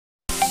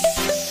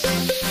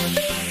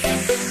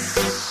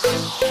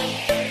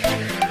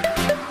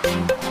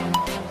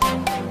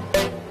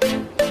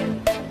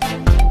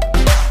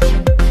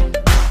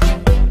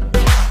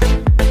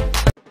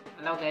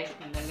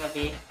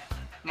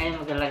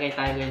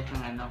guys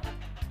ng ano,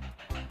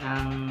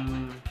 ng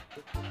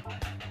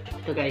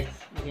ito guys,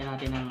 lagyan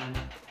natin ng ano.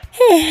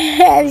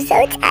 I'm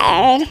so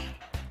tired.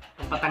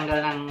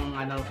 Patanggal ng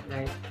ano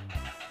guys,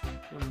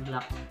 yung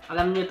black.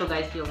 Alam niyo to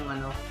guys, yung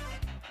ano,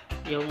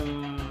 yung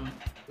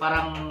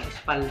parang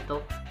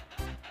espalto.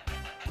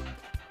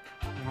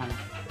 Ayan.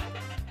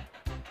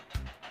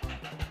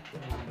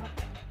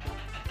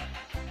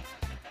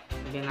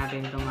 Lagyan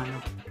natin itong ano,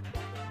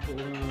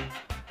 buong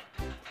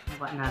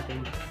mukha natin.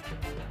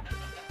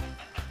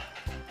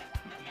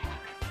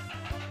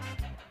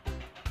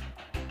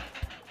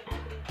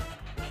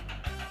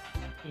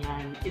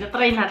 Ayan.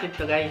 Ito-try natin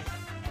to guys.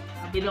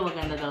 Sabi daw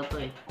maganda daw to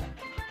eh.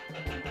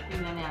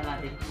 Tingnan niya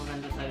natin kung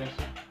maganda talaga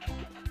siya.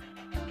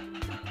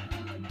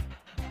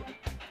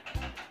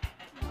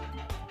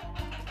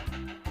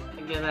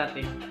 Tingnan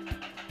natin.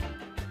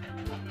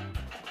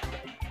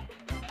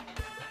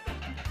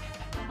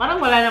 Parang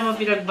wala namang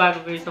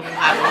pinagbago kayo sa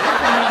mukha ko.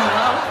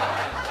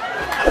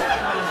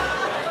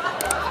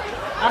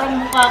 Parang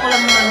mukha ko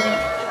lang naman din.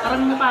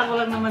 Parang mukha ko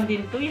lang naman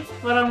din to eh.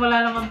 Parang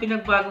wala namang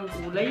pinagbagong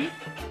kulay.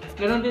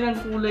 Ganon din ang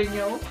kulay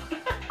niya oh.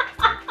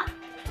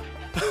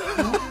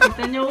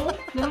 Kita nyo oh.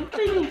 Ganon pa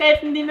rin.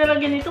 Kahit hindi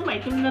nalagyan ito,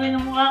 maitim na rin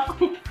ang mukha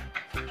ko.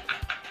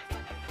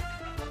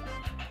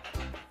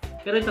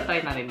 Pero ito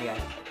try na rin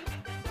guys.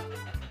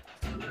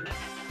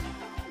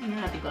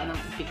 Tingnan natin kung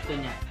anong epekto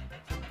niya.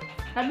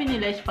 Sabi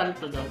nila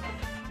espalto daw.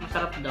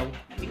 Masarap daw.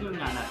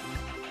 Tingnan nga natin.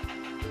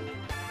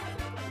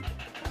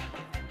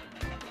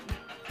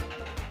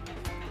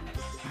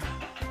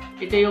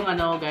 Ito yung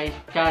ano guys,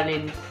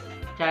 challenge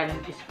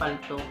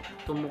espalto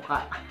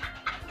tumuka.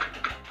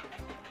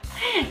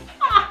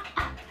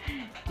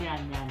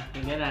 Yan.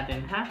 Tingnan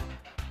natin ha.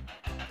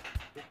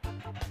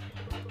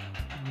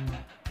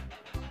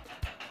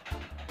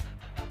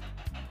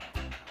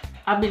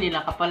 Sabi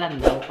nila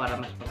kapalan daw para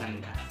mas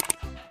maganda.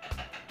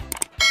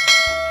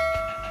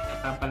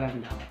 Kapalan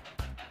daw.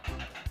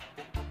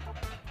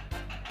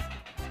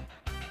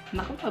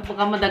 Naku,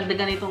 baka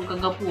madagdagan itong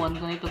kagapuan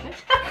ko nito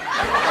guys.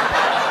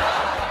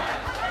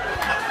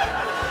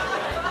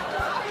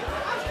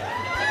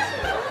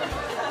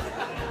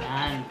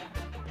 Yan.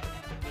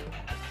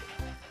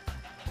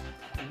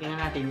 Tingnan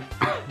natin.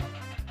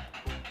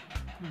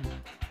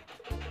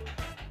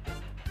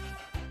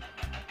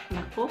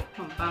 Naku,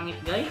 ang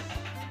pangit guys.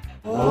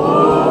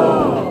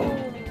 Oh!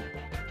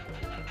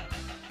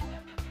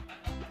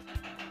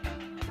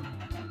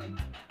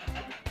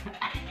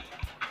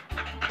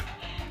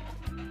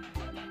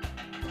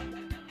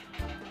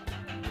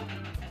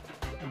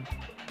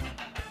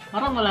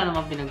 Parang wala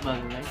namang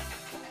pinagbago guys.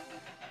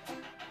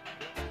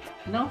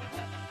 No?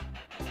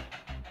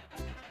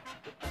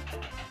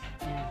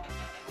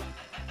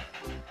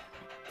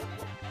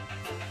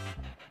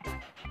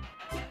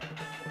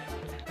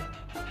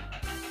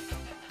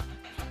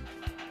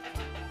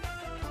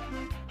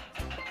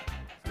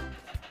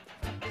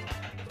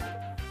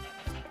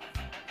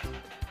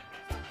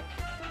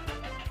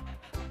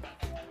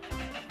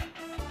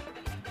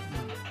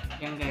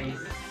 Yan guys.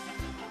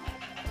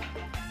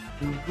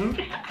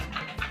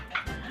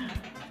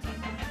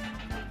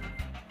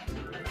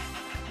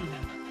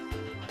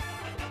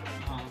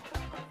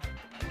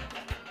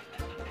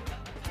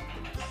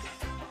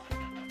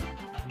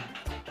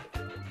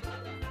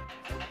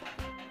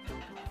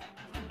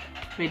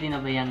 Pwede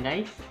na ba yan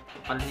guys?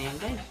 Kapal na yan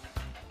guys.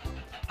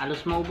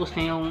 Halos maubos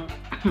na yung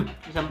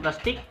isang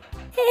plastic.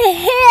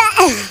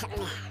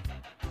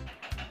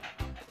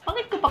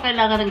 Bakit ko pa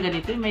kailangan ng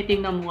ganito? May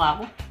itim na mukha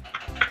ko.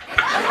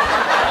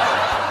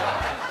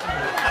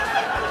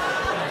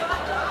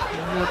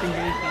 Natin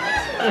guys.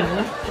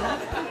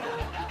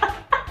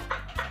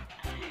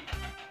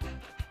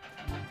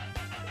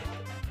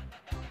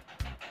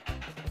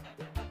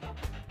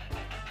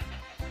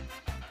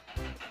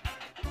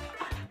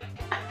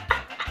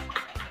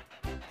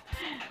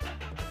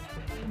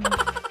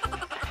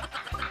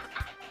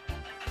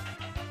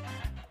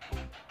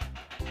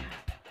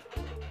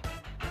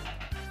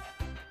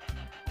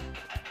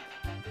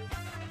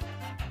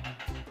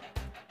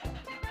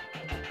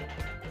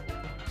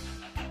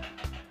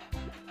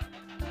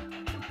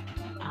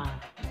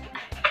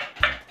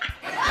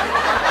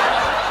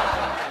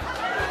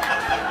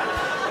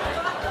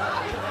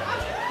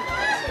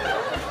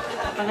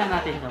 Pala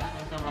natin daw.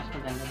 Ito mas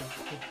maganda daw.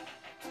 Okay.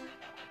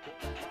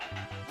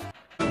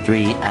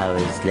 3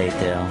 hours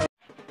later.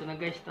 Ito na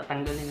guys,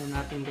 tatanggalin na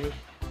natin guys.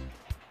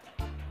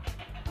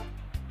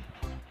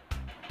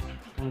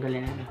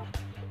 Tanggalin na.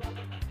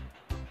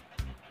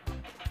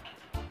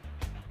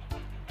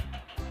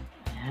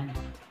 Ayan.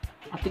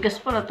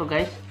 Matigas pala to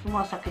guys.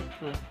 Sumasakit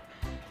to.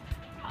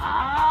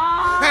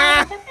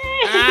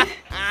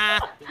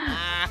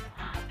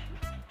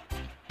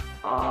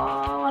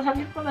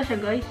 Masakit pala siya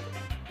guys.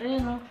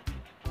 Ayun o.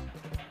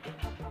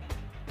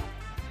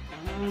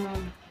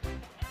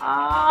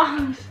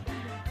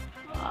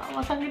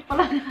 Masakit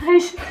pala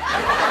guys.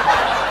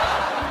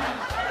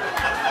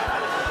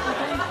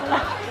 Masakit pala.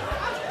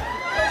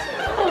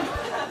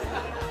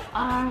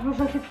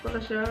 Masakit pala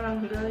siya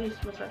guys.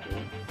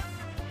 Masakit.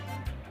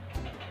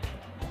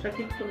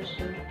 Sakit ko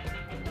siya.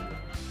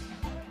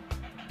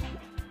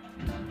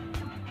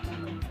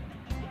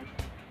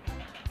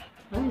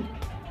 Ay,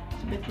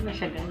 sakit ko na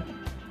siya guys.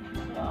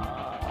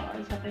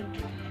 Sakit.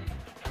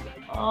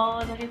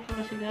 Sakit ko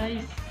na siya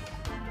guys.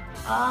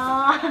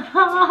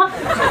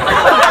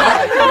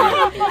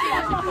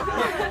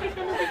 Sakit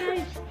ko na siya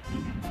guys.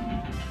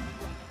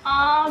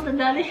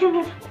 Dadali ko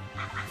na.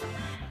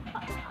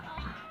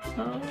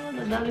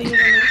 Dadali ko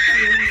na.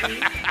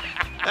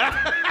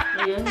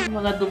 Ayan,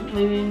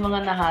 may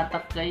mga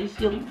nahatak guys.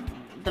 Yung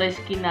dry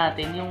skin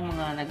natin, yung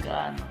mga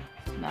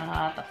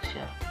nahatak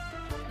siya.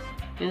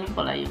 Yun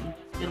pala yun.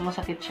 Pero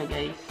masakit siya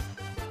guys.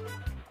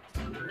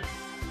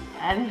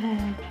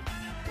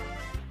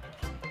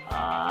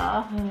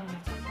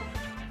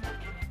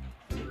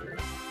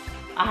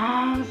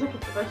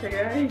 Sakit pa siya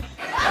guys.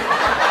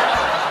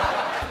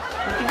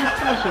 Matigas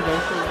pa siya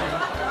guys.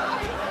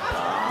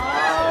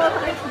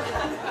 Sakit. Sakit.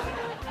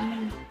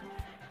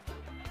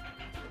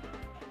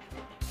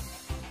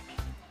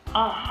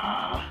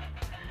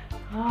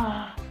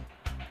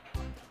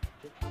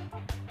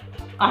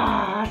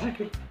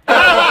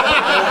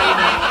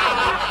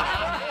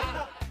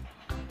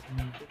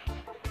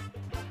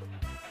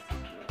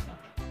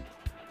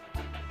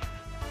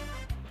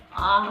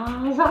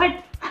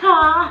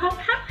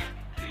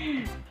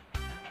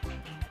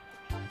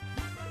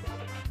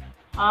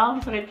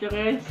 Sakit siya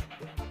guys.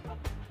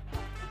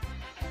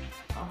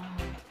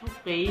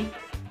 Okay.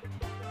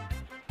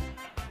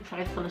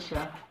 Sakit pala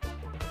siya.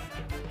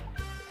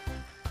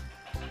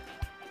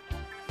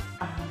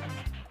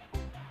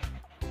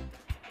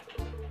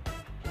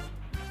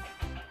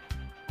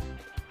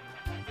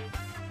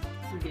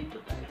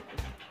 Dito tayo.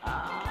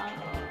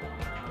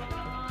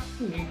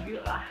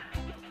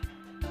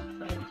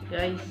 Sakit siya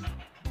guys.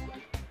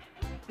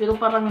 Pero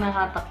parang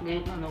nahatak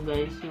din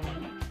guys, yung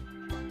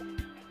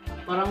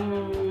parang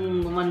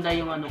gumanda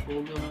yung ko,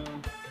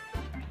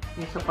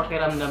 yung sa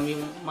pakiramdam,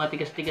 yung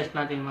matigas-tigas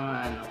natin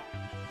mga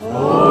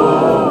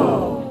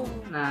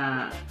na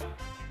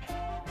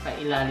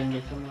kailalim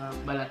din sa mga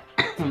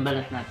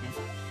balat natin.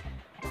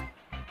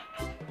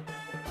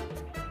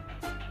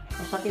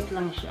 Masakit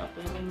lang siya,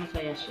 pero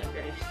masaya siya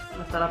guys.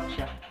 Masarap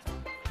siya.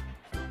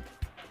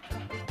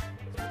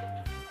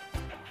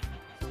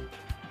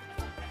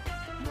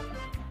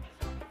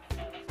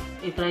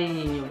 I-try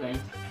ninyo guys.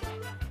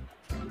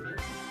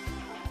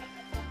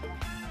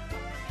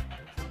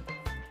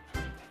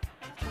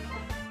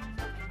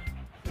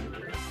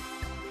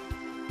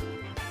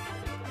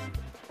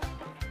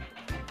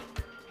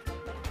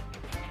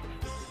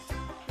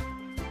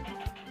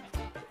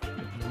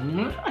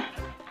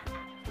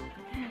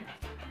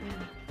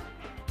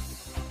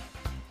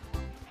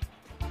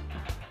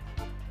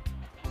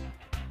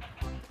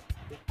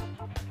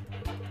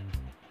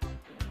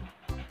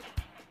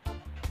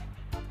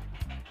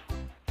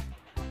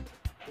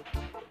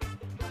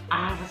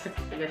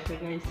 Masakit talaga siya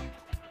guys.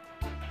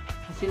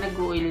 Kasi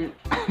nag-oil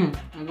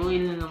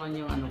nag-oil na naman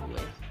yung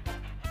guys.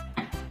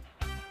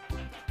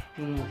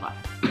 Yung mukha.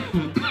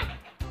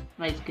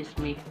 Excuse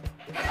me.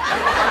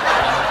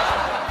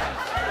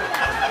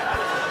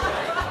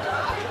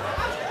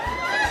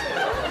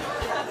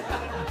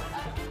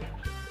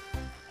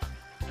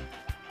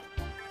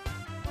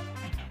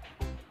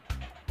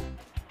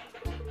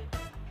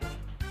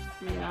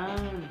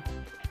 Yan.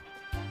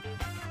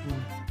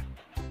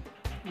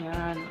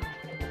 Yan.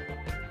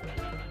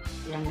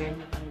 Yan guys,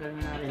 natanggal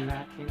na rin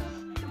natin.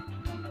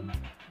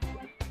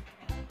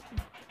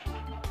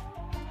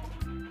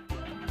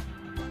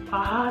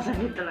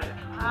 Sakit talaga.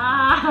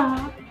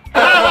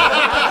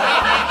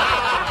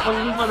 Huwag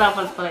mo pa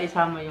dapat pala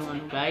isama yung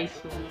guys,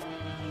 yung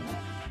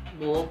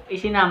buhok.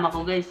 Sinama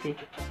ko guys eh.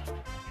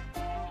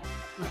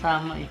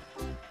 Masama eh.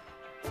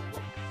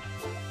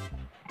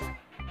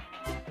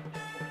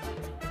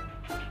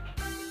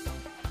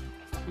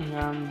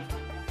 Ayan.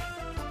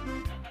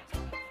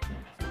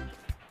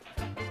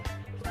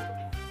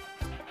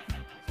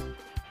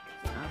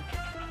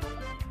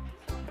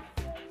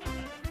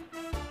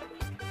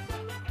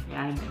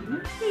 Yan.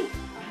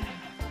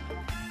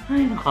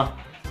 Ay, naka.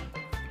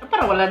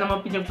 Parang wala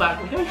namang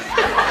pinagbago, guys.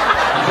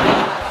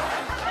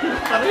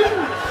 Parin.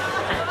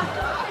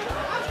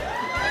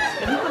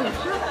 Ganun pa na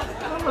siya.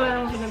 Parang wala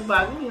namang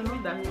pinagbago. Yun,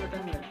 dami na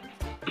tanggal.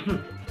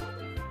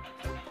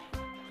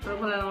 Parang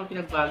wala namang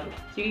pinagbago.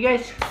 Sige,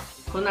 guys.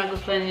 Kung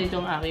nagustuhan niyo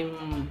itong aking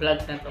vlog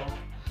na to,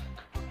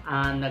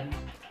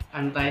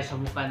 nag-antay sa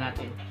mukha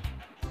natin.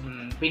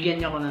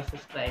 Bigyan niyo ako ng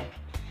subscribe.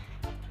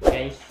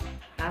 Guys,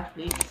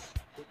 please.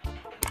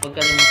 Huwag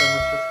kalimutan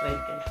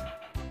mag-subscribe guys.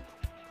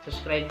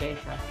 Subscribe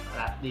guys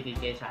para updated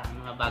kayo sa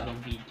mga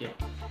bagong video.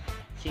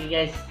 Sige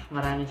guys,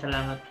 maraming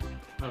salamat.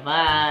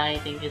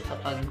 Bye-bye! Thank you sa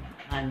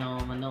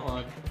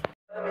manood.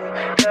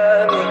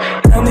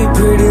 Tell me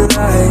pretty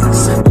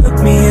lies,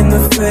 look me in the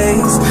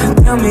face.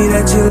 Tell me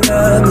that you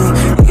love me,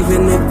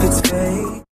 even if it's fake.